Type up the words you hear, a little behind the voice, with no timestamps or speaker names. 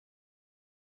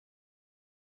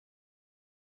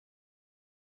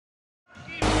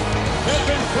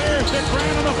Here's the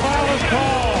Grant and the foul is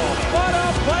called. What a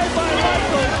play by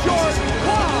Michael Jordan.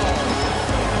 Wow.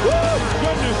 Woo,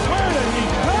 goodness, where did he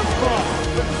come from?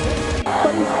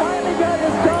 But he's finally got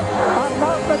his dunk on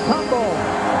Mount Tumble.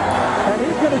 And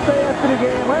he's going to say after the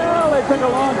game, well, it took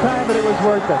a long time, but it was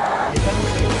worth it.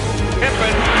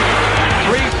 Pippen,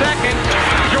 3 seconds.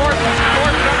 Jordan,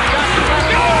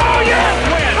 oh, yes!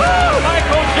 Win!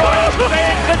 Michael Jordan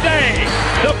saves the day.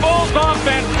 The Bulls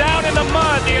offense down in the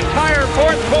mud the entire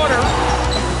fourth quarter.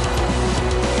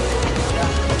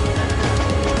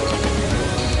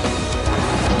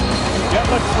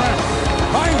 Getla Trent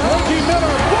finds Reggie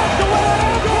Miller. Walked away.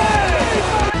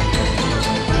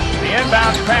 The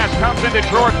inbound pass comes into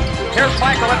Jordan. Here's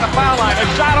Michael at the foul line. A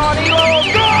shot on Elo.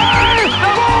 Good!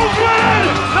 The Bulls win!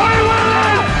 They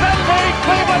win! The big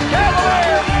Cleveland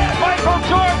Cavaliers. Michael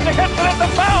Jordan hits it at the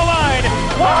foul line.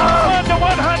 101 to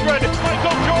 100.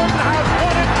 Michael Jordan has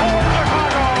won it for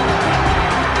Chicago.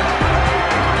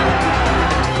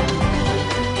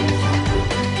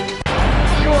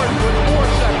 Jordan with 4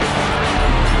 seconds.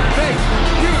 Fakes,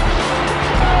 shoots.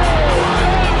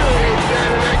 He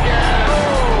did it again.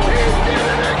 He did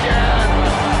it again.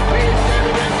 He did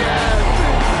it again.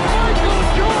 Michael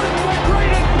Jordan, the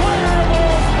greatest player of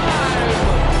all time.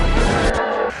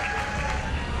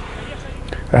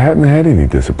 I haven't had any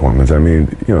disappointments. I mean,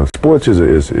 you know, sports is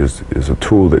a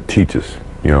tool that teaches,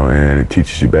 you know, and it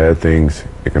teaches you bad things.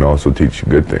 It can also teach you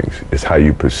good things. It's how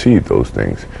you perceive those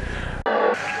things.